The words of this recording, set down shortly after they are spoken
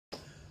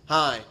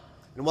Hi,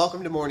 and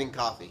welcome to Morning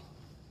Coffee.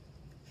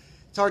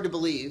 It's hard to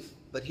believe,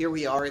 but here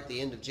we are at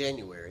the end of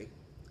January,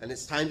 and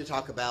it's time to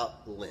talk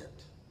about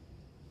Lent.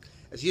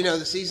 As you know,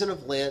 the season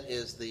of Lent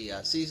is the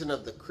season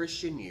of the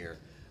Christian year,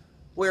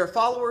 where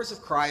followers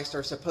of Christ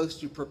are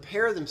supposed to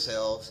prepare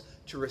themselves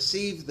to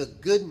receive the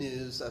good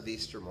news of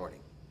Easter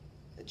morning,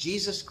 that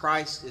Jesus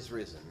Christ is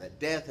risen, that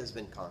death has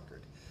been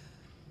conquered.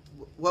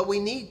 Well, we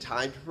need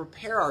time to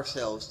prepare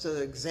ourselves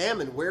to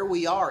examine where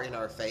we are in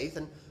our faith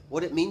and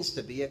what it means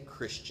to be a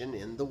Christian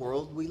in the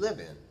world we live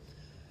in. And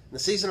the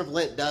season of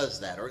Lent does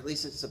that, or at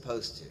least it's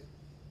supposed to.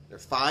 There are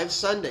 5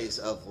 Sundays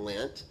of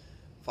Lent,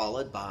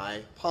 followed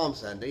by Palm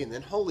Sunday and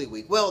then Holy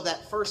Week. Well,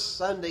 that first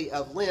Sunday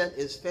of Lent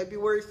is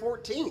February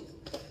 14th,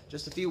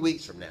 just a few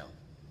weeks from now.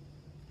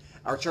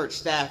 Our church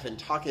staff, in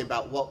talking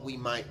about what we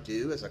might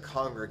do as a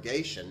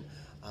congregation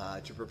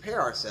to prepare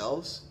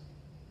ourselves,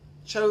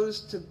 chose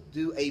to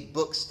do a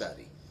book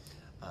study.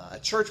 A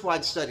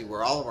church-wide study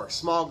where all of our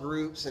small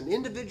groups and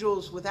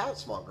individuals without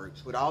small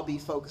groups would all be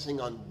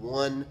focusing on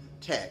one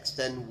text,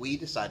 and we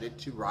decided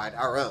to write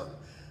our own.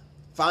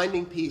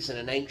 Finding Peace in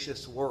an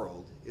Anxious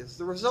World is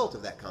the result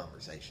of that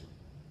conversation.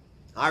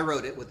 I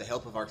wrote it with the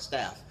help of our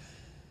staff,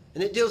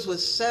 and it deals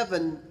with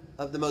 7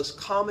 of the most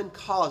common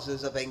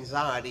causes of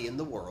anxiety in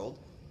the world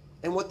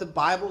and what the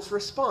Bible's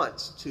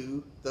response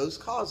to those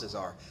causes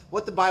are,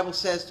 what the Bible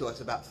says to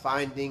us about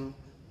finding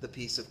the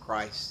peace of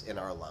Christ in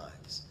our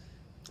lives,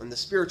 and the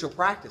spiritual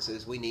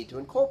practices we need to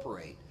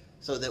incorporate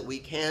so that we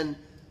can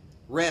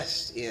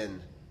rest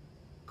in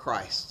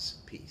Christ's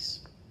peace.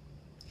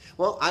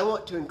 Well, I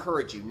want to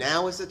encourage you,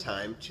 now is the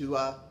time to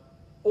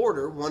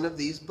order one of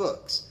these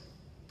books.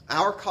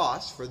 Our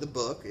cost for the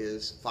book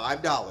is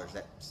 $5.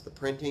 That's the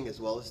printing as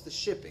well as the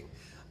shipping.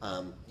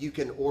 You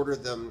can order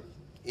them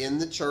in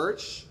the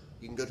church.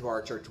 You can go to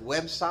our church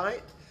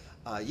website.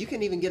 You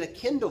can even get a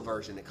Kindle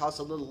version. It costs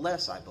a little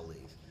less, I believe.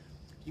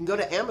 You can go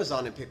to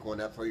Amazon and pick one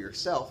up for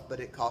yourself,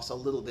 but it costs a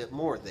little bit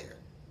more there.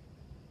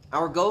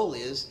 Our goal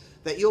is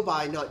that you'll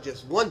buy not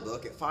just one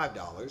book at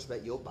 $5,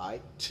 but you'll buy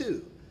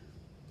 2.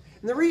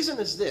 And the reason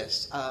is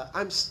this.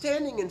 I'm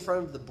standing in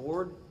front of the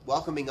board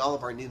welcoming all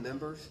of our new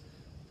members.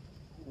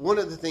 One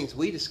of the things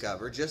we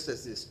discovered, just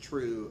as is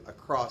true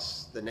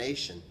across the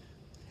nation,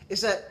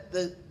 is that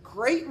the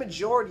great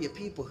majority of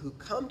people who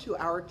come to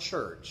our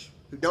church,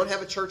 who don't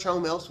have a church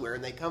home elsewhere,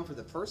 and they come for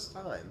the first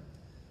time,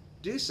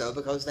 do so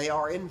because they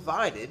are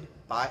invited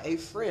by a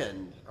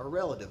friend, a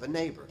relative, a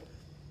neighbor.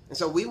 And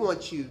so we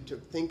want you to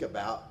think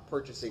about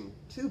purchasing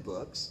 2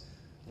 books,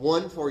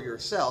 one for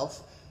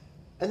yourself,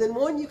 and then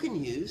one you can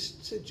use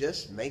to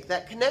just make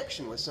that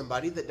connection with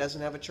somebody that doesn't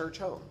have a church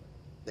home.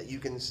 That you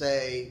can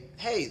say,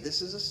 hey,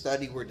 this is a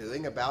study we're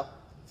doing about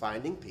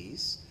finding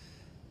peace,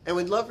 and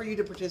we'd love for you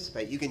to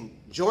participate. You can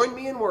join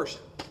me in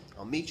worship.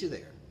 I'll meet you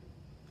there.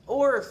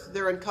 Or if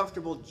they're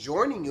uncomfortable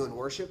joining you in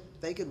worship,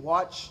 they could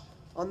watch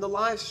on the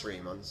live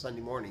stream on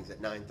Sunday mornings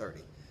at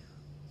 9:30.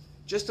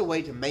 Just a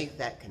way to make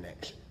that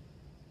connection.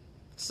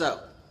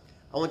 So,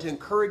 I want to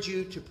encourage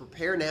you to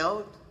prepare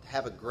now, to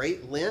have a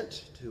great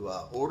Lent, to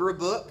order a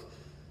book.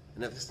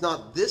 And if it's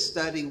not this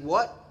study,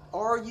 what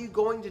are you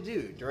going to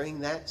do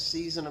during that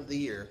season of the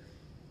year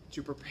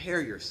to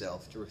prepare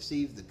yourself to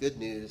receive the good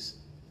news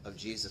of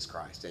Jesus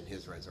Christ and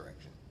His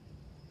resurrection?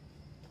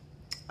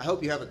 I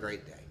hope you have a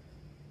great day.